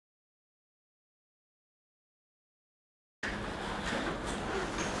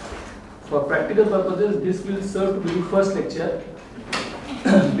For practical purposes, this will serve to be the first lecture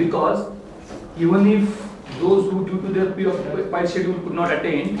because even if those who due to their preoccupied schedule could not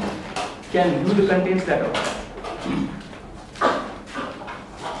attend can view the contents later on.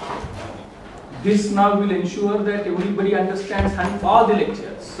 This now will ensure that everybody understands all the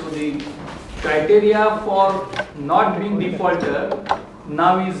lectures. So the criteria for not being defaulter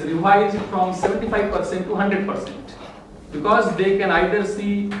now is revised from 75% to 100% because they can either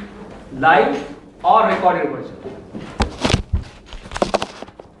see live or recorded version.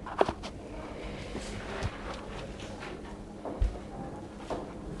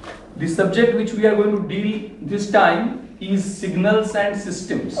 The subject which we are going to deal this time is signals and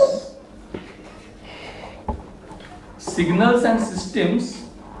systems. Signals and systems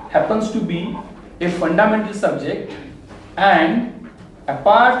happens to be a fundamental subject, and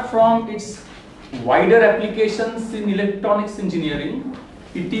apart from its wider applications in electronics engineering,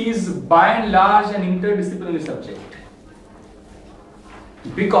 it is by and large an interdisciplinary subject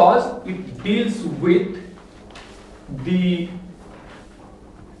because it deals with the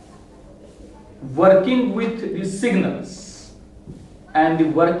working with the signals, and the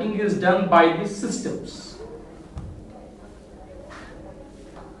working is done by the systems.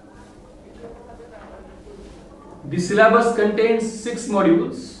 The syllabus contains 6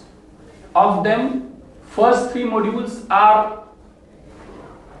 modules. Of them, first 3 modules are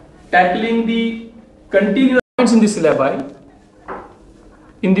tackling the continuous points in the syllabi.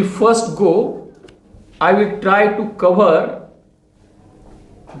 In the first go, I will try to cover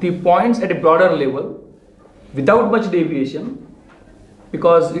the points at a broader level without much deviation,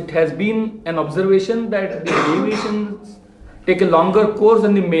 because it has been an observation that the deviations take a longer course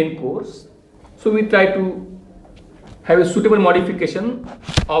than the main course. So we try to have a suitable modification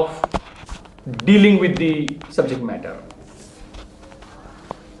of dealing with the subject matter.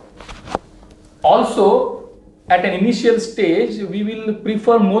 Also, at an initial stage, we will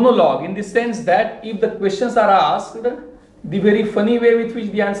prefer monologue in the sense that if the questions are asked, the very funny way with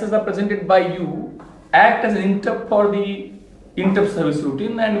which the answers are presented by you act as an interrupt for the interrupt service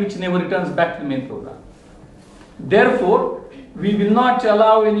routine, and which never returns back to the main program. Therefore, we will not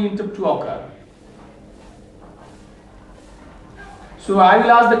allow any interrupt to occur. So I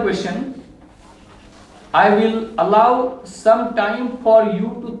will ask the question, I will allow some time for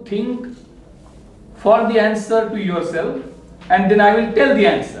you to think for the answer to yourself, and then I will tell the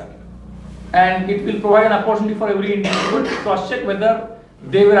answer, and it will provide an opportunity for every individual to cross check whether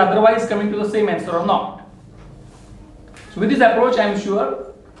they were otherwise coming to the same answer or not. So with this approach, I am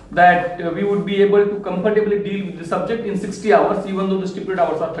sure that we would be able to comfortably deal with the subject in 60 hours, even though the stipulated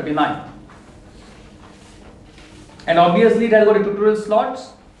hours are 39. And obviously it has got a tutorial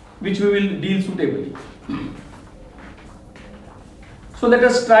slots which we will deal suitably. So let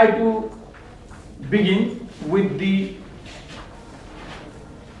us try to begin with the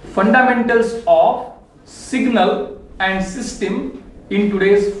fundamentals of signal and system in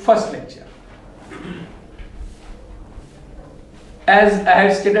today's first lecture. As I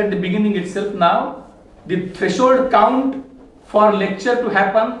had stated at the beginning itself, now the threshold count for lecture to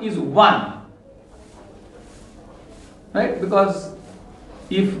happen is 1. Right? Because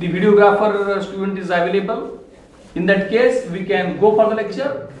if the videographer student is available, in that case we can go for the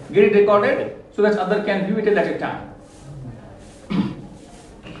lecture, get it recorded, so that other can view it at a time.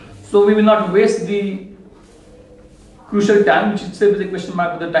 So we will not waste the crucial time, which itself is a question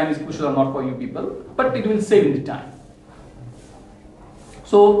mark whether time is crucial or not for you people, but it will save in the time.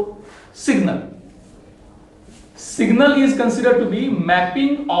 So signal. Signal is considered to be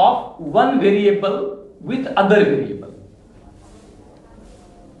mapping of one variable with other variable.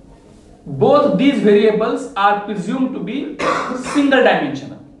 Both these variables are presumed to be single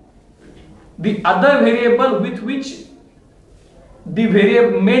dimensional. The other variable with which the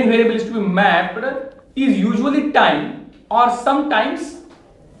main variable is to be mapped is usually time, or sometimes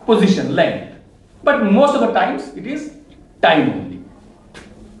position, length, but most of the times it is time only.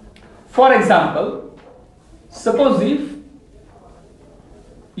 For example, suppose if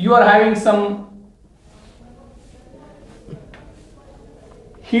you are having some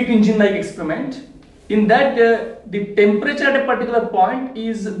heat engine like experiment, in that the temperature at a particular point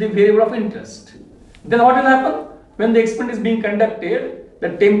is the variable of interest. Then what will happen? When the experiment is being conducted, the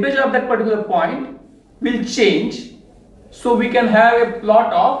temperature of that particular point will change, so we can have a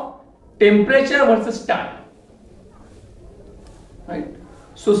plot of temperature versus time. Right?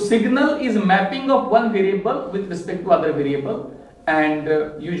 So signal is mapping of one variable with respect to other variable,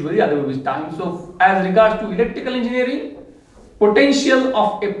 and usually other variable is time. So as regards to electrical engineering, potential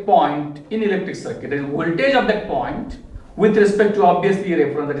of a point in electric circuit and voltage of that point with respect to obviously a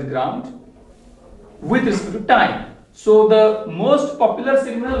reference, that is ground, with respect to time. So the most popular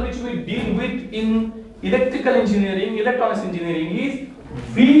signal which we deal with in electrical engineering, electronics engineering is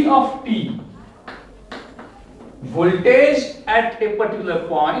V of t, voltage at a particular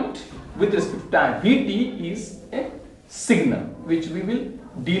point with respect to time. Vt is a signal which we will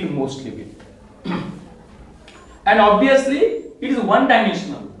deal mostly with. And obviously it is one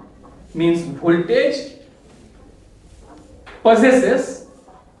dimensional, means voltage possesses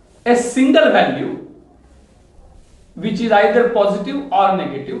a single value which is either positive or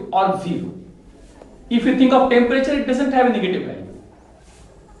negative or zero. If you think of temperature, it doesn't have a negative value.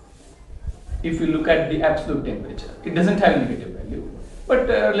 If you look at the absolute temperature, it doesn't have a negative value. But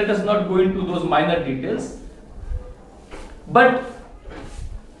let us not go into those minor details. But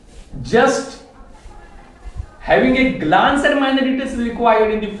just having a glance at minor details is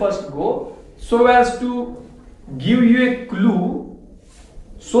required in the first go, so as to give you a clue,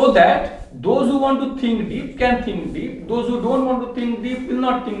 so that those who want to think deep can think deep, those who don't want to think deep will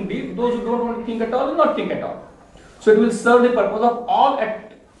not think deep, those who don't want to think at all will not think at all. So it will serve the purpose of all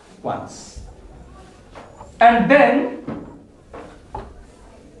at once. And then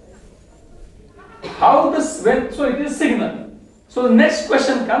how this, when, so it is signal. So the next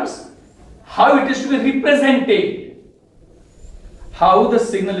question comes, how it is to be represented. How the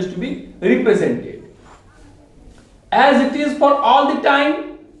signal is to be represented. As it is for all the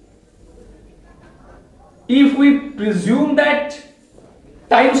time, if we presume that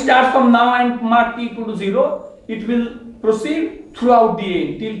time starts from now and mark t equal to 0, it will proceed throughout the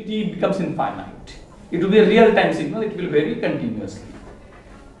end till t becomes infinite. It will be a real time signal, it will vary continuously.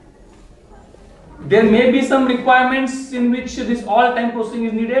 There may be some requirements in which this all time processing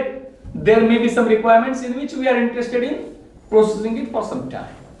is needed. There may be some requirements in which we are interested in processing it for some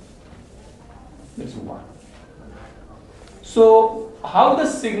time. That's one. So how the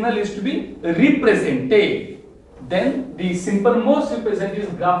signal is to be represented? Then the simple most representation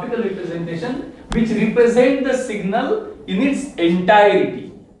is graphical representation, which represent the signal in its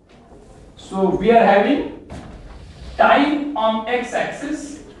entirety. So we are having time on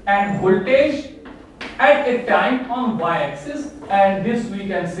x-axis and voltage at a time on y-axis, and this we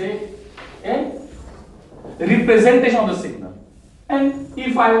can say a representation of the signal. And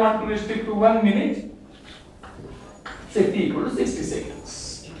if I want to restrict to 1 minute, say t equal to 60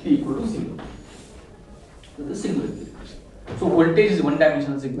 seconds, t equal to 0. So the signal is represented. So voltage is one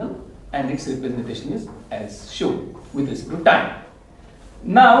dimensional signal and its representation is as shown with respect to time.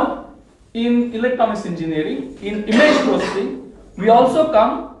 Now in electronics engineering, in image processing, we also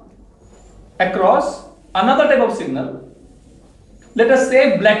come across another type of signal. Let us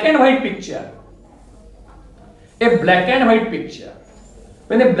say black and white picture. A black and white picture.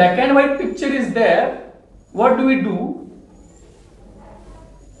 When a black and white picture is there, what do we do?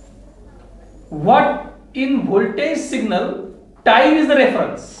 What in voltage signal, time is the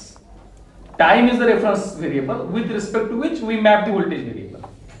reference. Time is the reference variable with respect to which we map the voltage variable.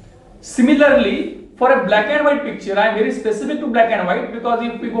 Similarly, for a black and white picture, I am very specific to black and white, because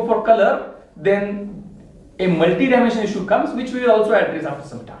if we go for color, then a multi-dimensional issue comes, which we will also address after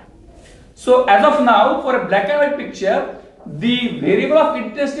some time. So as of now, for a black and white picture, the variable of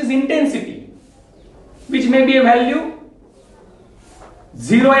interest is intensity, which may be a value.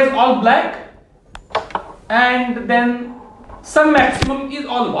 0 is all black, and then some maximum is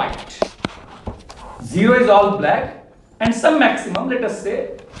all white. 0 is all black, and some maximum, let us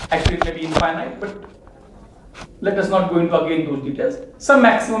say, actually it may be infinite, but let us not go into again those details. Some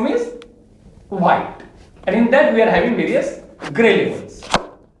maximum is white, and in that we are having various gray levels.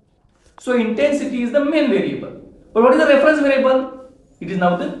 So intensity is the main variable. But what is the reference variable? It is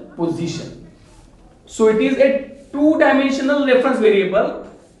now the position. So it is a two-dimensional reference variable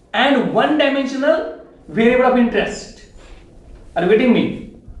and one-dimensional variable of interest. Are you getting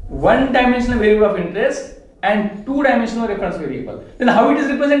me? One-dimensional variable of interest and two-dimensional reference variable. Then how it is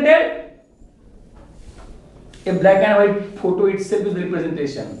represented? A black and white photo itself is the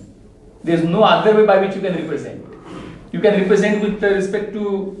representation. There is no other way by which you can represent. You can represent with respect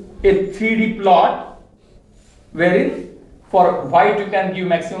to a 3D plot, wherein for white you can give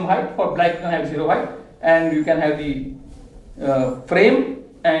maximum height, for black you can have 0 height, and you can have the frame,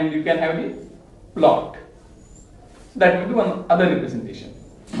 and you can have the plot. That will be one other representation.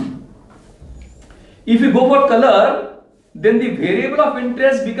 If you go for color, then the variable of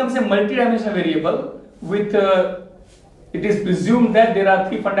interest becomes a multi-dimensional variable with it is presumed that there are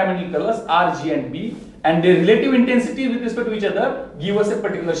three fundamental colors R, G and B, and their relative intensity with respect to each other give us a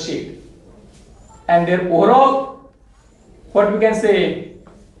particular shade, and their overall, what we can say,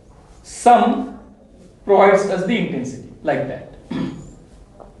 sum provides us the intensity. like that.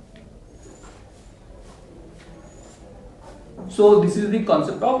 So this is the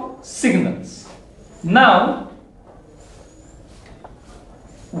concept of signals. Now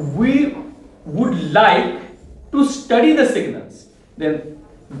we would like to study the signals. Then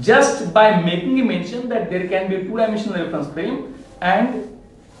just by making a mention that there can be a two-dimensional reference frame and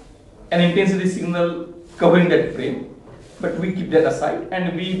an intensity signal covering that frame, but we keep that aside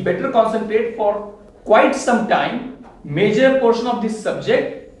and we better concentrate for quite some time, major portion of this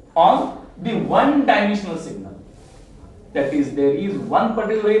subject on the one-dimensional signal. That is, there is one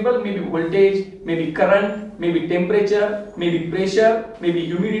particular variable, maybe voltage, maybe current, maybe temperature, maybe pressure, maybe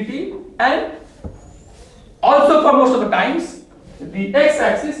humidity, and also for most of the times, the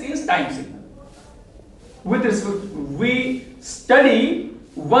x-axis is time signal. With this, we study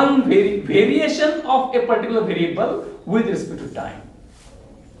one variation of a particular variable with respect to time.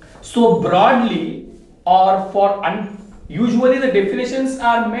 So broadly, or for usually the definitions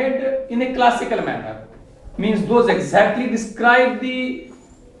are made in a classical manner. Means those exactly describe the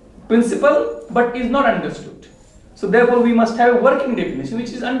principle but is not understood. So therefore we must have a working definition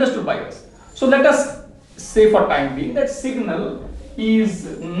which is understood by us. So let us say for time being that signal is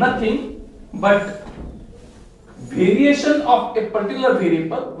nothing but variation of a particular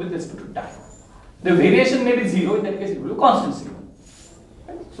variable with respect to time. The variation may be zero, in that case it will be constant signal.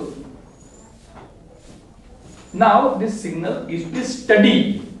 So now this signal is to be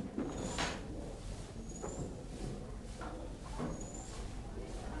studied.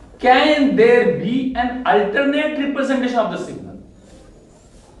 Can there be an alternate representation of the signal?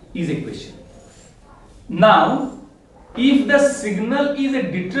 Is a question. Now, if the signal is a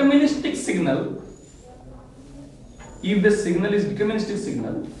deterministic signal,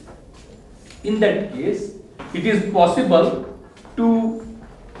 in that case, it is possible to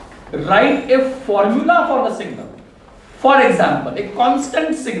write a formula for the signal. For example, a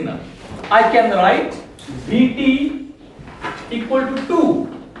constant signal, I can write Vt equal to 2.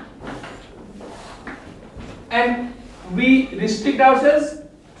 And we restrict ourselves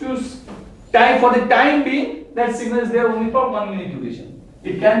to time. For the time being, that signal is there only for 1 minute duration.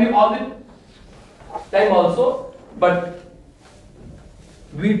 It can be all the time also, but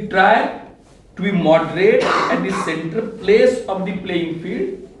we try to be moderate at the center place of the playing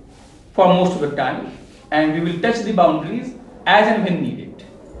field for most of the time, and we will touch the boundaries as and when needed.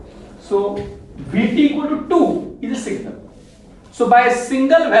 So Vt equal to 2 is a signal. So by a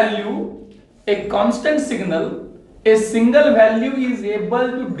single value, a constant signal, a single value is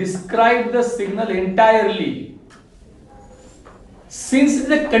able to describe the signal entirely. Since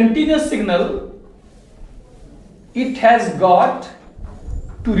it is a continuous signal, it has got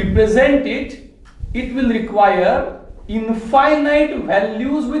to represent it, it will require infinite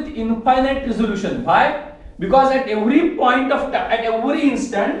values with infinite resolution. Why? Because at every point of time, at every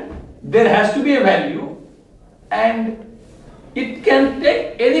instant, there has to be a value, and it can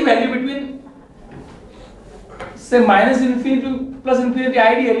take any value between, say, minus infinity to plus infinity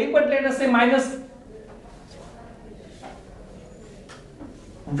ideally, but let us say minus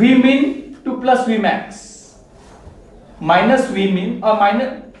Vmin to plus Vmax, minus Vmin or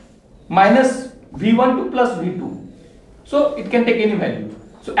minus V1 to plus V2. So it can take any value.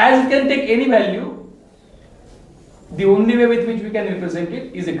 So as it can take any value, the only way with which we can represent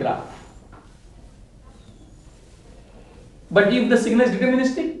it is a graph. But if the signal is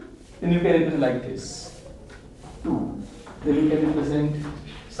deterministic, then you can represent like this. 2. Then you can represent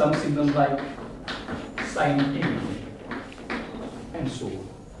some signals like sine t and so on.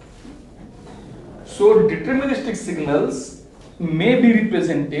 So deterministic signals may be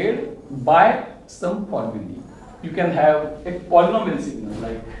represented by some formulae. You can have a polynomial signal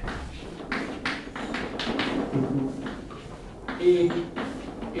like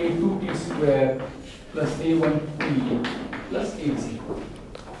a2t square plus a1t plus a0.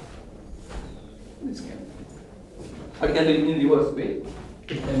 This can be. Or it can be in reverse way.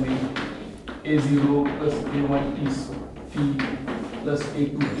 It can be a0 plus a1t plus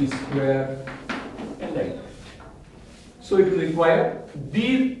a2t square and like that. So it will require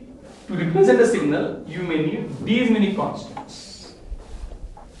these, to represent a signal, you may need these many constants.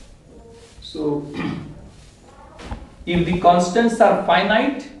 So if the constants are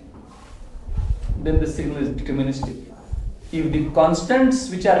finite, then the signal is deterministic. If the constants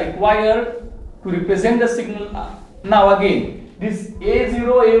which are required to represent the signal are, now again, this a0,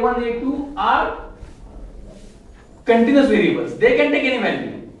 a1, a2 are continuous variables. They can take any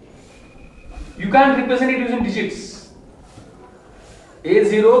value. You can't represent it using digits.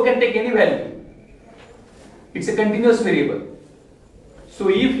 A0 can take any value. It's a continuous variable. So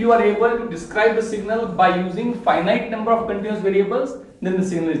if you are able to describe the signal by using finite number of continuous variables, then the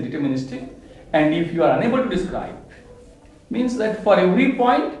signal is deterministic. And if you are unable to describe, means that for every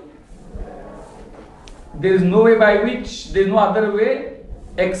point, there is no way by which, there is no other way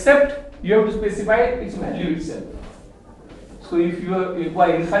except you have to specify its value itself. So if you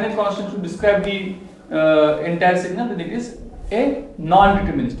require infinite constants to describe the entire signal, then it is a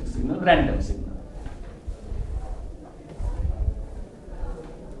non-deterministic signal, random signal.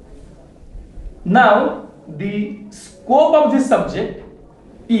 Now, the scope of this subject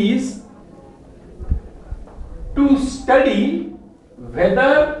is to study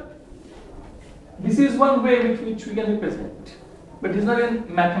whether this is one way with which we can represent, but it is not in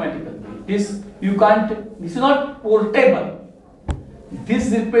mathematical way. This you can't. This is not portable.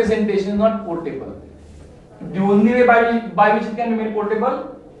 This representation is not portable. The only way by which it can be made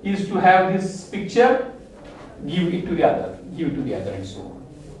portable is to have this picture, give it to the other, and so on.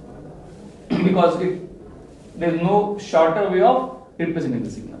 Because there is no shorter way of representing the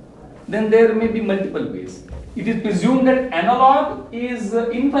signal. Then there may be multiple ways. It is presumed that analog is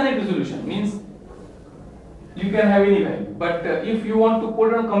infinite resolution, means you can have any value. But if you want to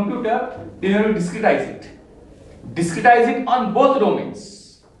put it on a computer, then you have to discretize it. Discretize it on both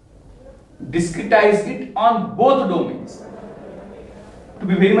domains. Discretize it on both domains. To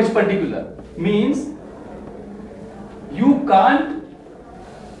be very much particular, means you can't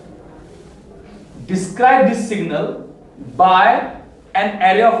describe this signal by an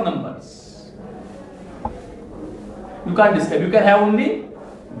array of numbers. You can't describe. You can have only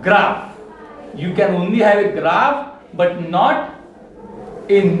graph. You can only have a graph, but not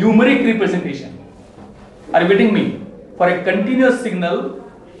a numeric representation. Are you getting me? For a continuous signal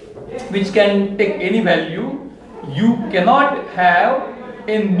which can take any value, you cannot have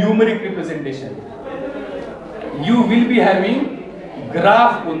a numeric representation. You will be having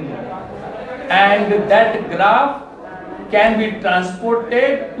graph only, and that graph can be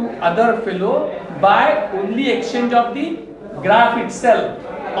transported to other fellow by only exchange of the graph itself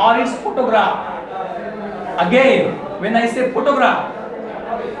or its photograph. Again, when I say photograph,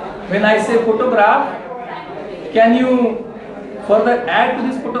 can you further add to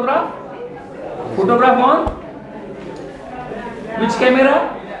this photograph? Photograph on which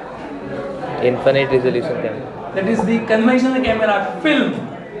camera? Infinite resolution camera. That is the conventional camera, film,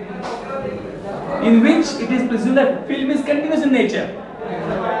 in which it is presumed that film is continuous in nature.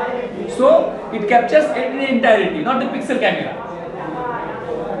 So it captures it in entirety, not the pixel camera.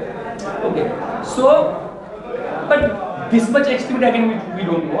 Okay. So, but this much extremity again we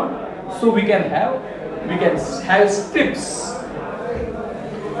don't want. So we can have strips.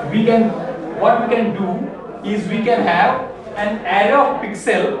 What we can do is we can have an array of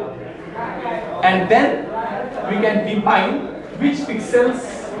pixel, and then we can define which pixels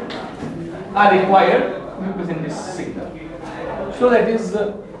are required to represent this signal. So that is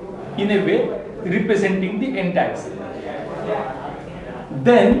in a way representing the entire signal.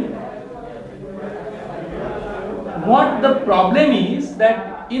 Then what the problem is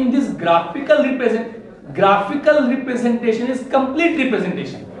that in this graphical representation is complete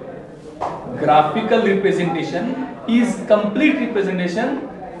representation. Graphical representation is complete representation,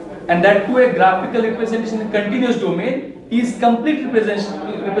 and that too a graphical representation in continuous domain is complete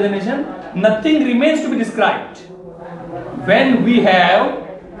representation. Nothing remains to be described. When we have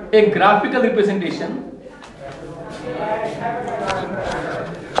a graphical representation,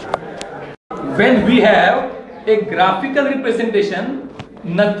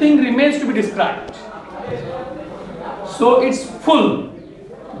 nothing remains to be described. So it's full.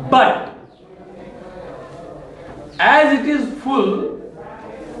 But as it is full,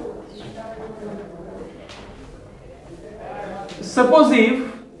 suppose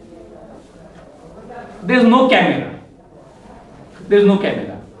if there is no camera,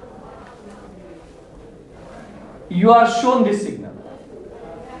 you are shown this signal,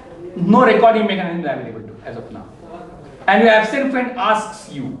 no recording mechanism is available to as of now, and your absent friend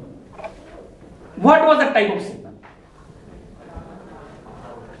asks you, what was the type of signal?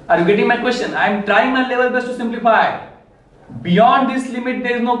 Are you getting my question? I am trying my level best to simplify. Beyond this limit,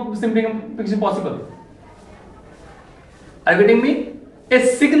 there is no simplification possible. Are you getting me? A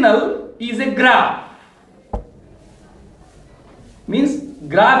signal is a graph. Means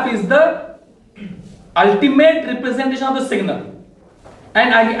graph is the ultimate representation of the signal.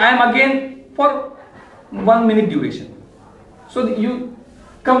 And I am again for 1 minute duration. So you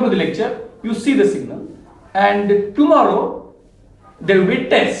come to the lecture, you see the signal, and tomorrow there will be a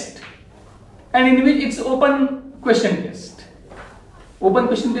test, and in which it's open question test. Open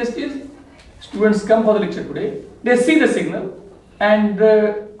question test is students come for the lecture today, they see the signal, And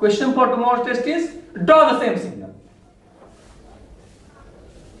the question for tomorrow's test is draw the same signal.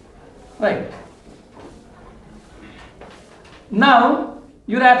 Right. Now,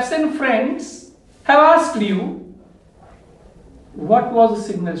 your absent friends have asked you, what was the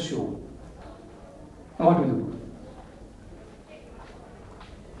signal shown? What will you do?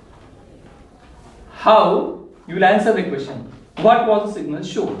 How you will answer the question? What was the signal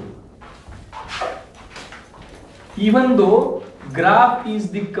shown? Even though graph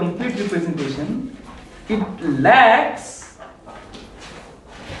is the complete representation, it lacks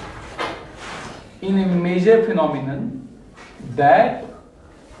in a major phenomenon that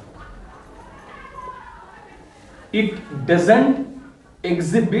it doesn't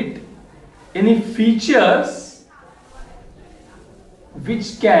exhibit any features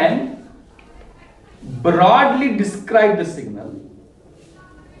which can broadly describe the signal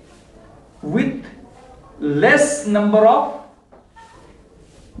with less number of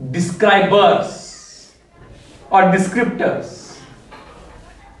describers or descriptors.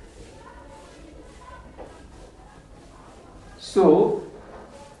 So,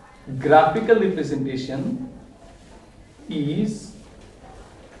 graphical representation is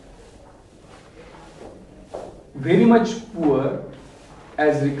very much poor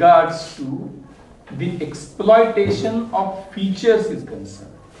as regards to the exploitation of features is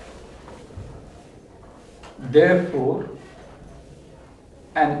concerned. Therefore,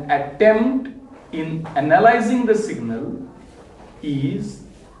 an attempt in analyzing the signal is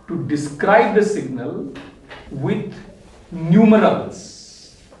to describe the signal with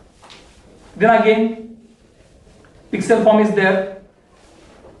numerals. Then again, pixel form is there.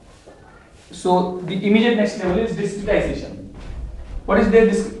 So the immediate next level is discretization. What is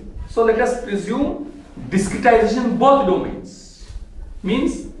there? So let us presume discretization both domains,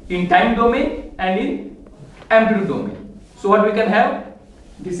 means in time domain and in amplitude domain. So what we can have?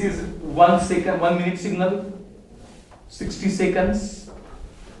 This is 1 second, 1 minute signal, 60 seconds,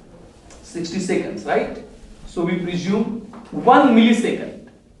 right? So we presume 1 millisecond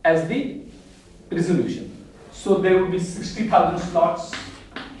as the resolution. So there will be 60,000 slots.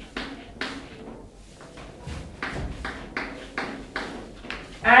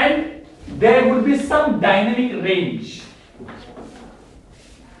 And there will be some dynamic range.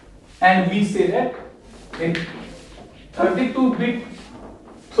 And we say that a 32-bit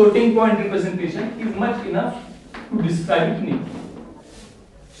floating point representation is much enough to describe it neatly.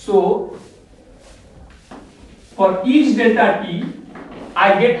 So, for each delta t,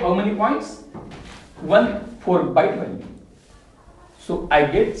 I get how many points? 1 4-byte value. So, I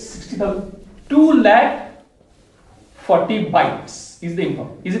get 60,000, 240 bytes is the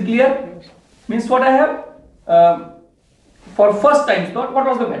info. Is it clear? Means what I have? For first time slot, what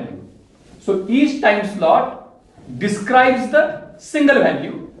was the value? So, each time slot describes the single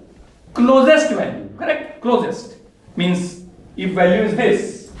value, closest value, correct? Closest means if value is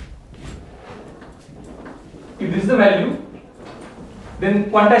this, if this is the value,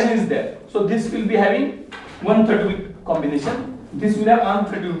 then quantization is there. So this will be having 130-bit combination, this will have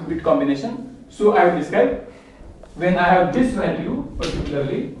 130-bit combination. So I will describe when I have this value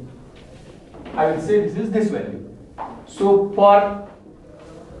particularly, I will say this is this value. So for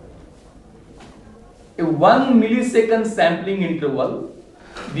a 1 millisecond sampling interval,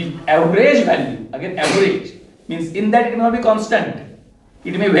 the average value, again average, means in that it may not be constant,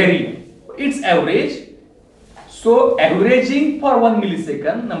 it may vary, it's average. So averaging for 1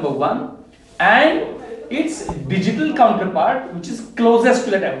 millisecond, number one, and its digital counterpart which is closest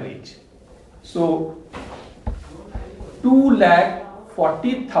to that average. So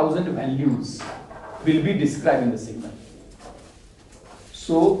 240,000 values will be described in the signal.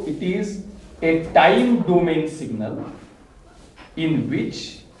 So it is a time domain signal in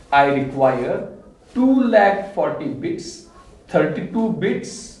which I require 240 bits, 32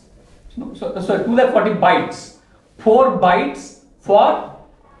 bits, sorry, 240 bytes, 4 bytes for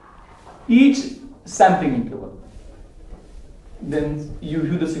each sampling interval. Then you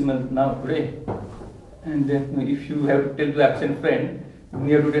view the signal now today, and then if you have to tell the absent friend,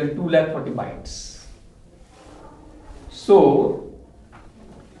 you have to tell 240 bytes. So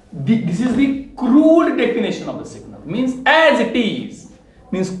this is the crude definition of the signal, means as it is,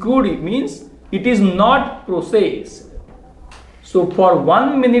 means crude, it means it is not processed. So for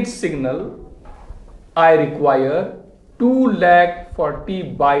 1 minute signal, I require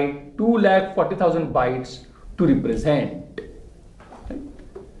 240,000 bytes to represent. Right?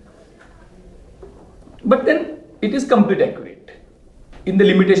 But then it is completely accurate in the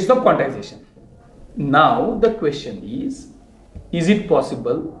limitations of quantization. Now the question is it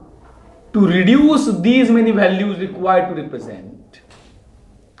possible to reduce these many values required to represent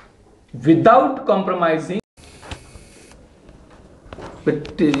without compromising.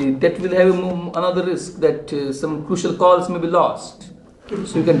 But that will have another risk that some crucial calls may be lost.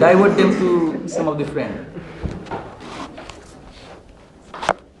 So you can divert them to some of the friend.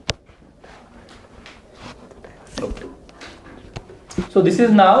 Okay. So this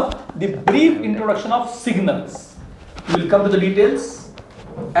is now the brief introduction of signals. We will come to the details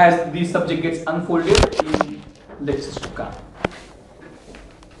as the subject gets unfolded in lectures to come.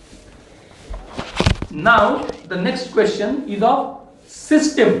 Now the next question is of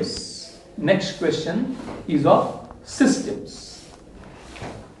systems. Next question is of systems.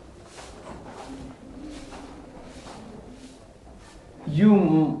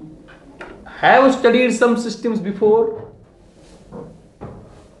 You have studied some systems before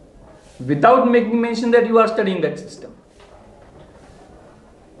without making mention that you are studying that system.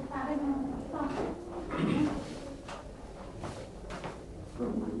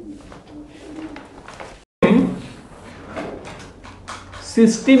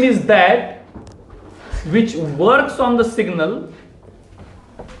 System is that which works on the signal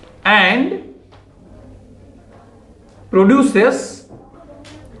and produces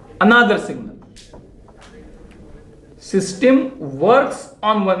another signal. System works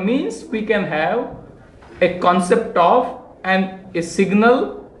on one means we can have a concept of a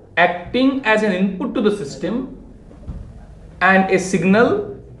signal acting as an input to the system and a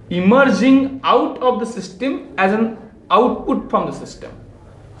signal emerging out of the system as an output from the system.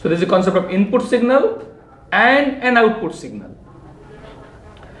 So there is a concept of input signal and an output signal.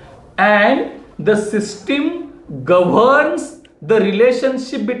 And the system governs the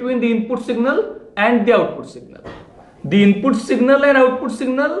relationship between the input signal and the output signal. The input signal and output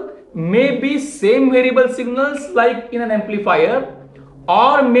signal may be same variable signals like in an amplifier,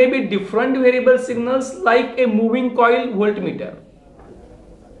 or may be different variable signals like a moving coil voltmeter.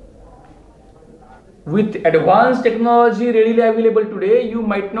 With advanced technology readily available today, you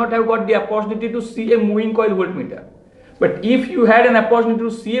might not have got the opportunity to see a moving coil voltmeter. But if you had an opportunity to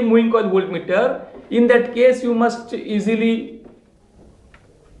see a moving coil voltmeter, in that case you must easily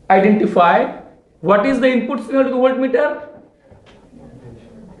identify what is the input signal to the voltmeter?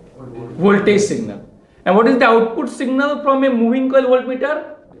 Voltage signal. And what is the output signal from a moving coil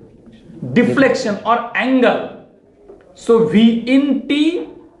voltmeter? Deflection or angle. So V in T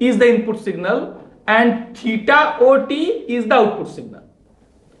is the input signal and theta OT is the output signal.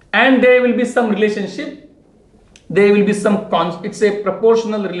 And there will be some relationship. There will be some it's a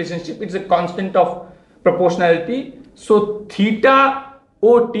proportional relationship. It's a constant of proportionality. So theta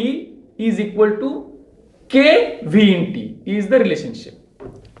OT is equal to K V in T is the relationship.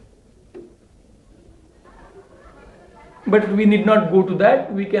 But we need not go to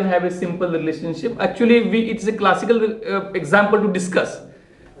that. We can have a simple relationship. Actually, it's a classical example to discuss.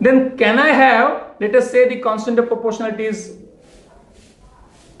 Then can I have, let us say the constant of proportionality is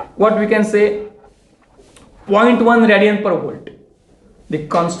what we can say 0.1 radian per volt. The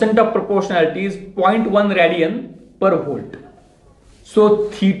constant of proportionality is 0.1 radian per volt. So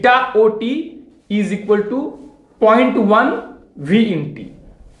theta OT is equal to 0.1 V in T.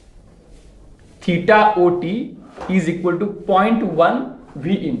 Theta OT is equal to 0.1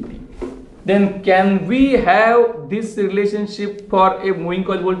 V in T. Then can we have this relationship for a moving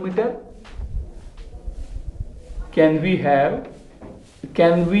coil voltmeter? Can we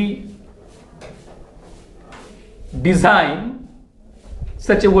design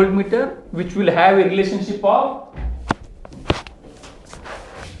such a voltmeter which will have a relationship of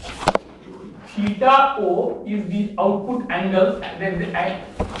theta O is the output angle, then the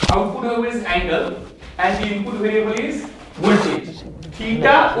output variable is angle and the input variable is voltage.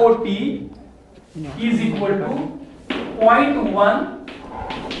 Theta OT is equal to 0.1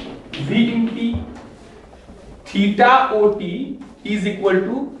 V in T. Theta OT is equal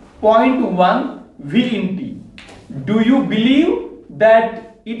to 0.1 V in T. Do you believe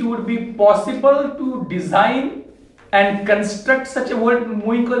that it would be possible to design and construct such a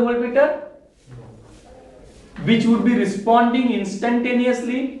moving coil voltmeter which would be responding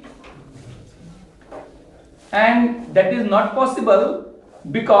instantaneously? And that is not possible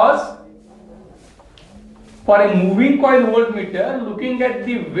because for a moving coil voltmeter, looking at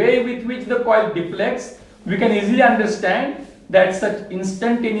the way with which the coil deflects, we can easily understand that such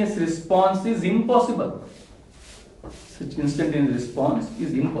instantaneous response is impossible. Such instantaneous response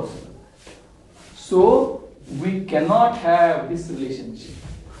is impossible. So we cannot have this relationship.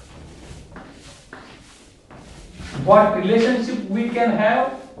 What relationship we can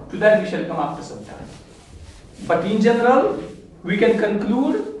have, to that we shall come after some time. But in general, we can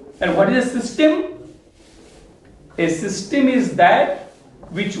conclude that what is a system? A system is that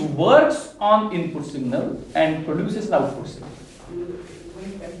which works on input signal and produces an output signal.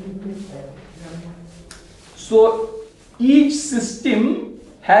 So each system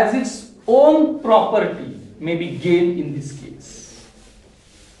has its own property, maybe gain in this case.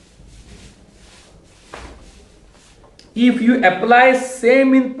 If you apply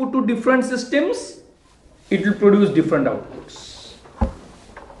same input to different systems, it will produce different outputs.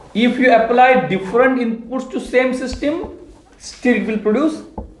 If you apply different inputs to same system, still it will produce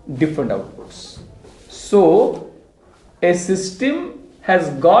different outputs. So a system has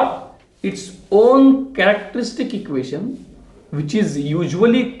got its own characteristic equation, which is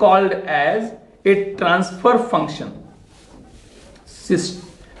usually called as a transfer function.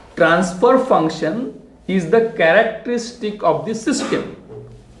 Transfer function is the characteristic of the system.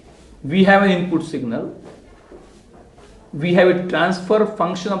 We have an input signal, we have a transfer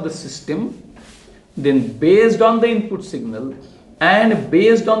function of the system, then based on the input signal and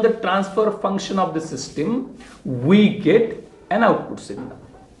based on the transfer function of the system, we get an output signal.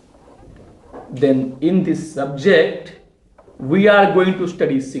 Then in this subject, we are going to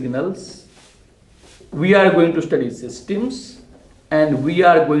study signals, we are going to study systems, and we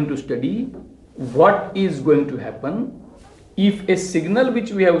are going to study what is going to happen if a signal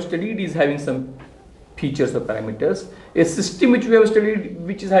which we have studied is having some features or parameters, a system which we have studied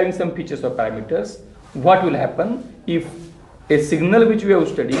which is having some features or parameters. What will happen if a signal which we have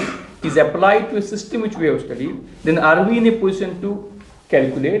studied is applied to a system which we have studied? Then are we in a position to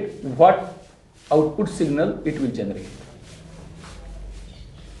calculate what output signal it will generate?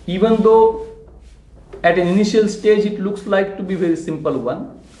 Even though at an initial stage it looks like to be very simple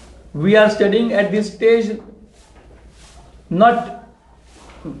one, we are studying at this stage not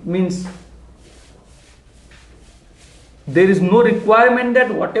means there is no requirement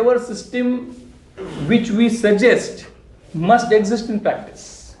that whatever system which we suggest must exist in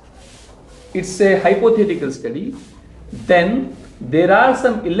practice. It's a hypothetical study. Then there are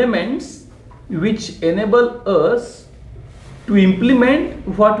some elements which enable us to implement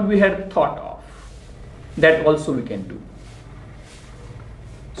what we had thought of. That also we can do.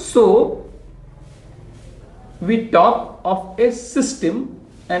 So we talk of a system,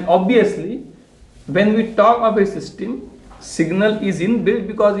 and obviously when we talk of a system, signal is inbuilt,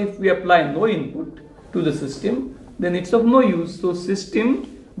 because if we apply no input to the system, then it's of no use. So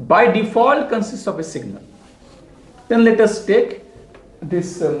system by default consists of a signal. Then let us take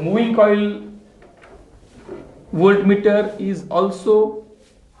this moving coil voltmeter is also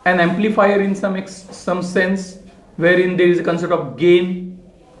an amplifier in some sense, wherein there is a concept of gain.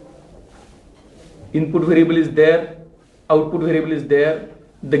 Input variable is there, output variable is there.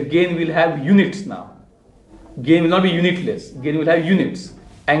 The gain will have units now. Gain will not be unitless. Gain will have units.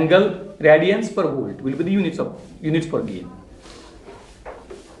 Angle, radians per volt will be the units for gain.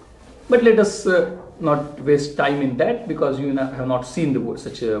 But let us not waste time in that, because you have not seen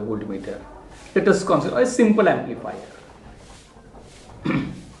such a voltmeter. Let us consider a simple amplifier.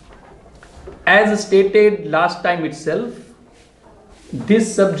 As stated last time itself,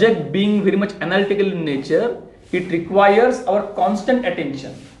 this subject being very much analytical in nature, it requires our constant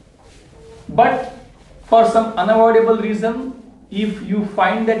attention. But for some unavoidable reason, if you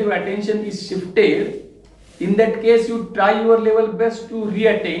find that your attention is shifted, in that case you try your level best to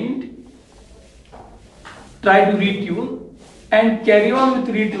reattend, try to retune and carry on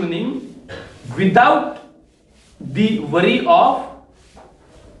with retuning without the worry of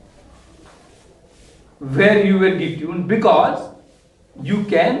where you were detuned, because you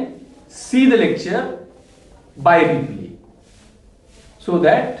can see the lecture by replay. So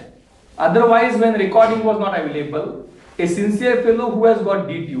that otherwise, when recording was not available, a sincere fellow who has got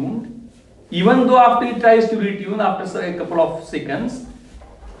detuned, even though after he tries to retune after a couple of seconds,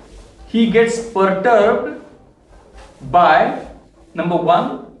 he gets perturbed by number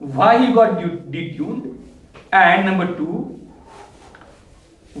one, why he got detuned, and number two,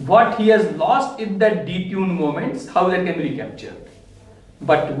 what he has lost in that detuned moments, how that can be recaptured.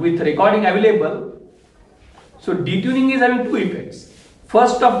 But with recording available, so detuning is having two effects.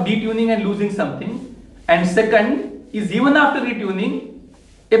 First of detuning and losing something, and second is even after retuning,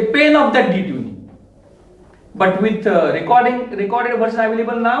 a pain of that detuning. But with recorded version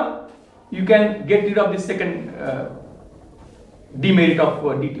available now, you can get rid of the second demerit of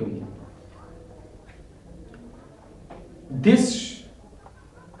detuning. This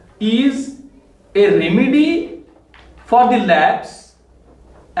is a remedy for the lapse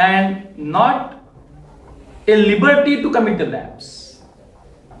and not a liberty to commit the lapse.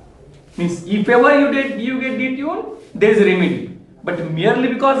 Means if ever you get detuned, there is a remedy. But merely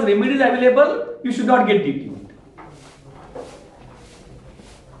because remedy is available, you should not get detuned.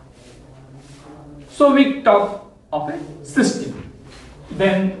 So we talk of a system.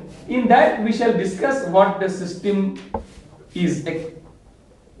 Then in that we shall discuss what the system is,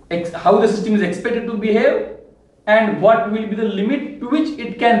 how the system is expected to behave, and what will be the limit to which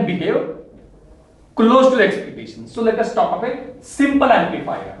it can behave close to the expectations. So let us talk of a simple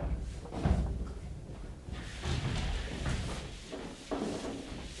amplifier.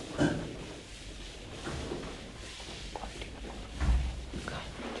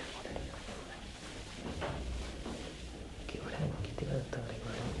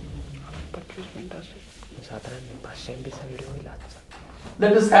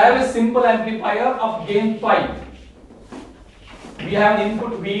 Let us have a simple amplifier of gain 5. We have an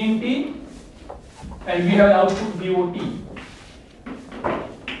input V in T and we have an output VOT.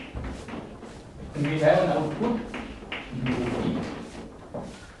 And we have an output VOT.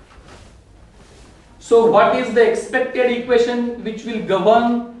 So what is the expected equation which will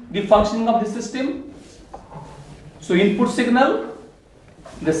govern the functioning of the system? So input signal,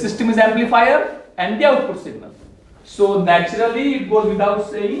 the system is amplifier, and the output signal. So naturally it goes without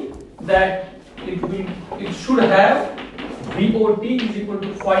saying that it should have VOT is equal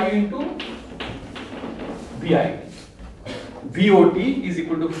to 5 into VIT. VOT is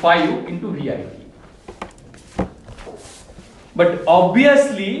equal to 5 into VIT. But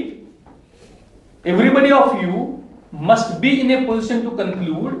obviously everybody of you must be in a position to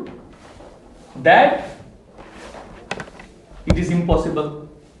conclude that it is impossible,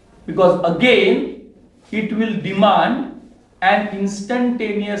 because again it will demand an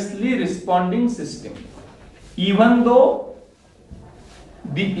instantaneously responding system. Even though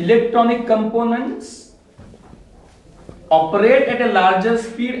the electronic components operate at a larger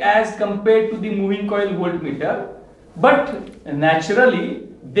speed as compared to the moving coil voltmeter, but naturally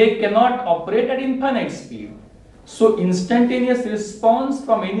they cannot operate at infinite speed. So instantaneous response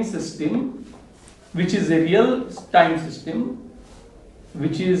from any system which is a real time system,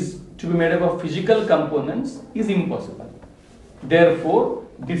 which is to be made up of physical components, is impossible. Therefore,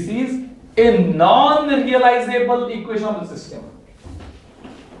 this is a non-realizable equation of the system.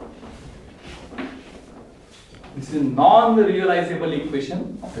 This is a non-realizable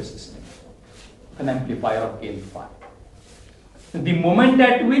equation of a system, an amplifier of gain 5. The moment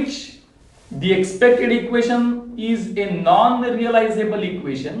at which the expected equation is a non-realizable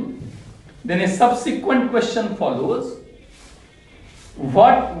equation, then a subsequent question follows: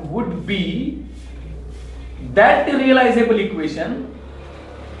 what would be that realizable equation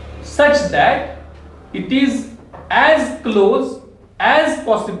such that it is as close as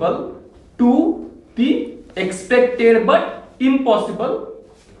possible to the expected but impossible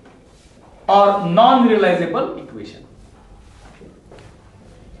or non-realizable equation?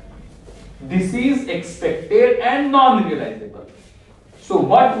 This is expected and non-realizable. So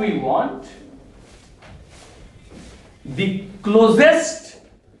what we want? The closest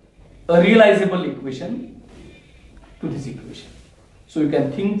realizable equation to this equation. So you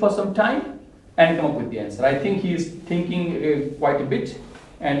can think for some time and come up with the answer. I think he is thinking quite a bit,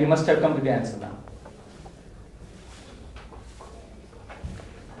 and he must have come to the answer now.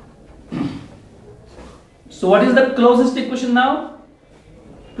 So what is the closest equation now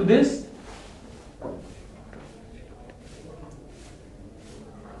to this?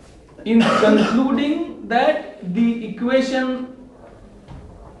 In concluding that the equation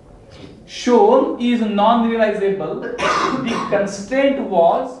shown is non-realizable, the constraint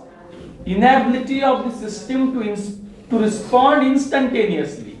was inability of the system to respond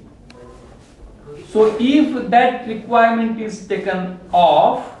instantaneously. So if that requirement is taken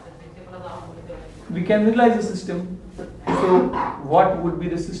off, we can realize the system. So what would be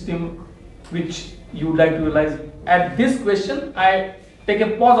the system which you would like to realize? At this question, I take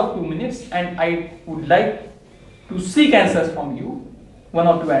a pause of 2 minutes and I would like to seek answers from you, 1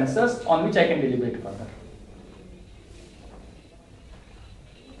 or 2 answers on which I can deliberate further.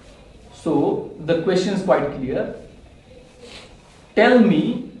 So the question is quite clear. Tell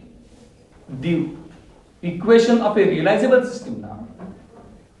me the equation of a realizable system now,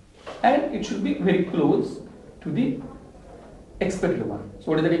 and it should be very close to the expected one.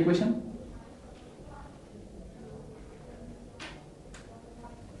 So what is that equation?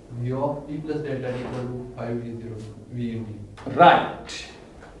 V of t plus delta t equal to 5v0 v in t. Right.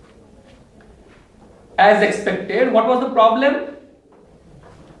 As expected, what was the problem?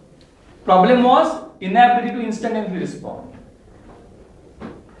 Problem was inability to instantly respond.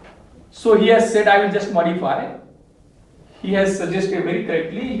 So he has said, I will just modify. He has suggested very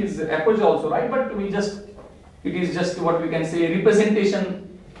correctly, his approach is also right, but it is just what we can say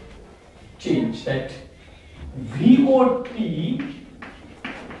representation change, that VOT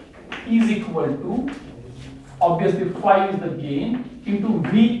is equal to, obviously phi is the gain, into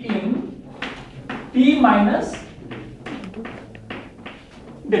V in T minus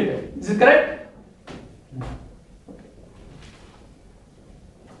delta. Is it correct?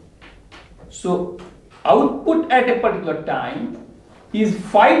 So output at a particular time is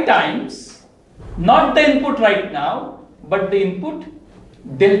 5 times, not the input right now, but the input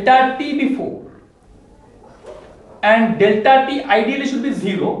delta t before. And delta t ideally should be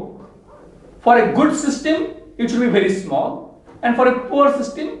 0. For a good system, it should be very small, and for a poor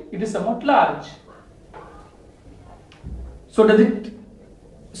system, it is somewhat large. So does it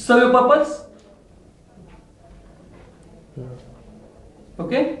serve a purpose?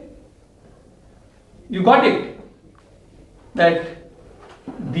 Okay? You got it? That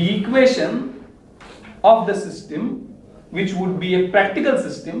the equation of the system, which would be a practical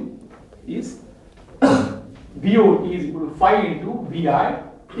system, is VOT is equal to phi into VI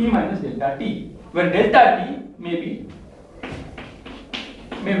T minus delta T, where delta T may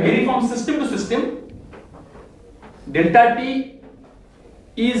vary from system to system. Delta T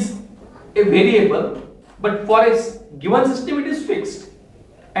is a variable, but for a given system it is fixed,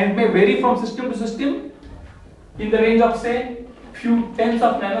 and it may vary from system to system in the range of say few tens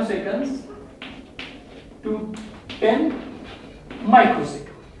of nanoseconds to 10 microseconds.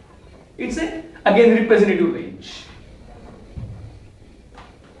 It's a again representative range.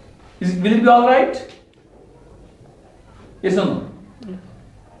 Will it be all right? Yes or no?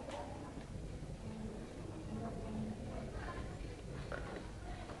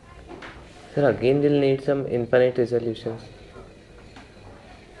 Sir, again we'll need some infinite resolutions.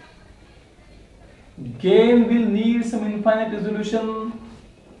 Again we'll need some infinite resolution.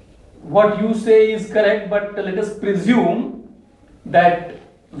 What you say is correct, but let us presume that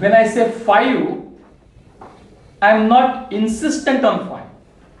when I say 5, I am not insistent on 5.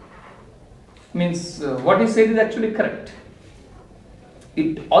 Means what he said is actually correct.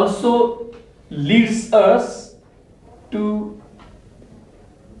 It also leads us to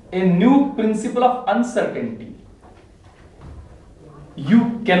a new principle of uncertainty.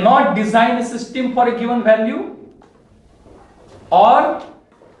 You cannot design a system for a given value, or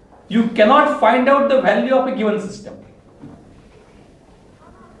you cannot find out the value of a given system.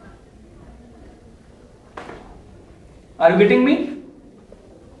 Are you getting me?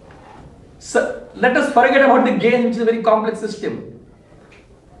 So let us forget about the gain, which is a very complex system.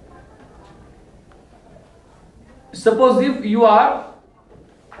 Suppose if you are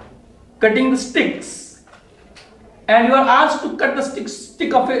cutting the sticks and you are asked to cut the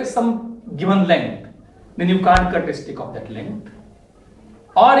stick of some given length, then you can't cut a stick of that length.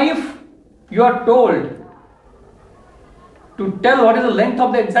 Or if you are told to tell what is the length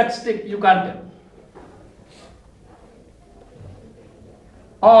of the exact stick, you can't tell.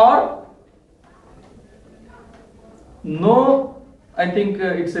 Or no, I think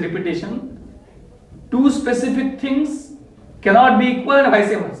it's a repetition. Two specific things cannot be equal and vice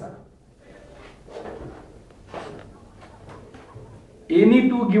versa. Any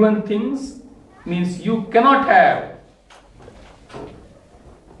two given things means you cannot have.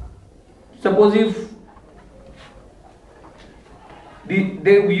 Suppose if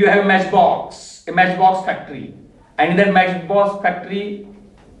you have a matchbox factory, and in that matchbox factory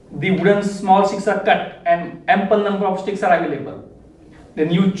the wooden small sticks are cut and ample number of sticks are available,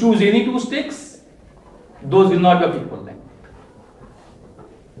 then you choose any two sticks, those will not be of equal length.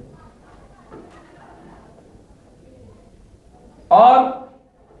 Or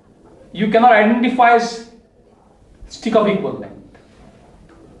you cannot identify a stick of equal length.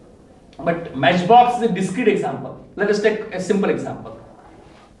 But matchbox is a discrete example. Let us take a simple example.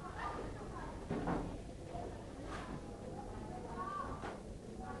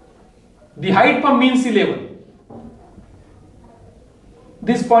 The height from mean sea level.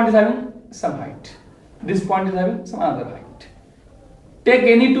 This point is having some height. This point is having some other height. Take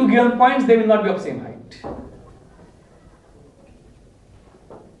any two given points, they will not be of same height.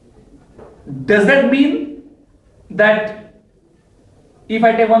 Does that mean that if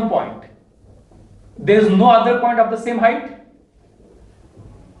I take one point, there is no other point of the same height?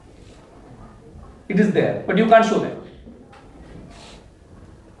 It is there, but you can't show that.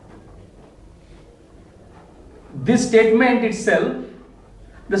 This statement itself,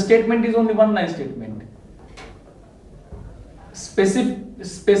 the statement is only one line statement.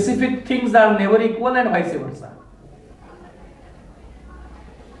 Specific things are never equal and vice versa.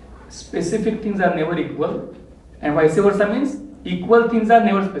 Specific things are never equal and vice versa means equal things are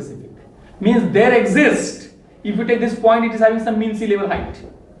never specific. Means there exist, if you take this point, it is having some mean sea level height.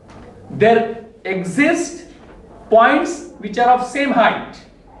 There exist points which are of same height,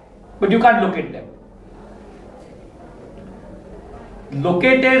 but you can't locate them.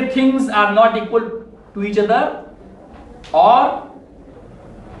 Located things are not equal to each other, or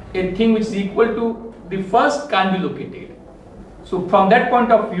a thing which is equal to the first can't be located. So from that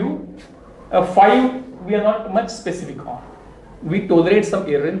point of view, 5 we are not much specific on. We tolerate some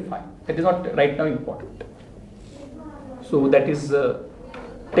error in 5. That is not right now important. So that is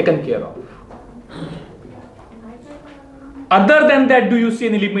taken care of. Other than that, do you see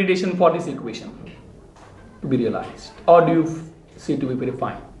any limitation for this equation to be realized, or do you see to be very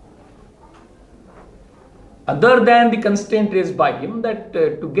fine? Other than the constraint raised by him that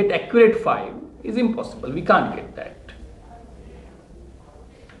to get accurate 5 is impossible, we can't get that.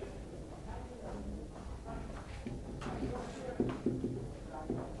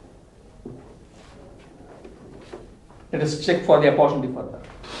 Let us check for the opportunity further.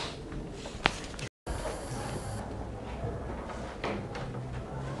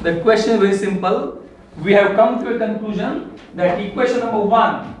 The question is very simple. We have come to a conclusion that equation number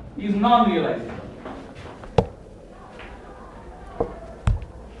 1 is non-realizable.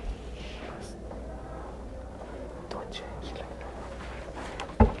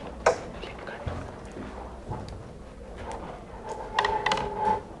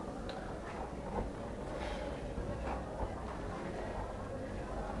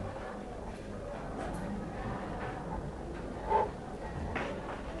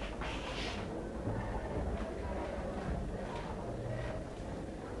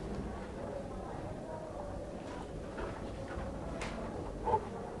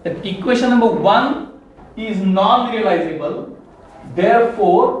 That equation number 1 is non-realizable,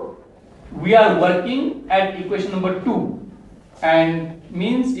 therefore we are working at equation number 2, and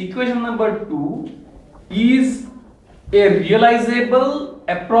means equation number 2 is a realizable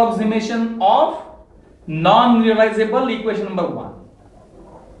approximation of non-realizable equation number 1.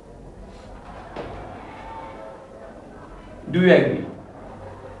 Do you agree?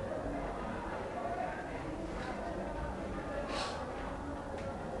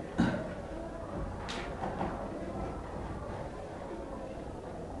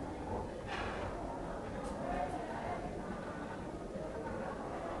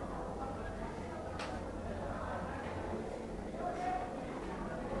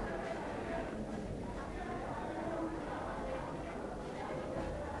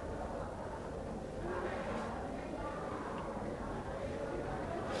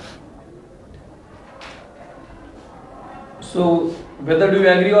 So whether do you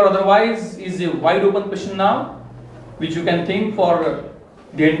agree or otherwise is a wide open question now, which you can think for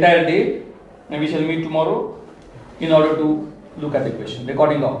the entire day, and we shall meet tomorrow in order to look at the question.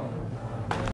 Recording off.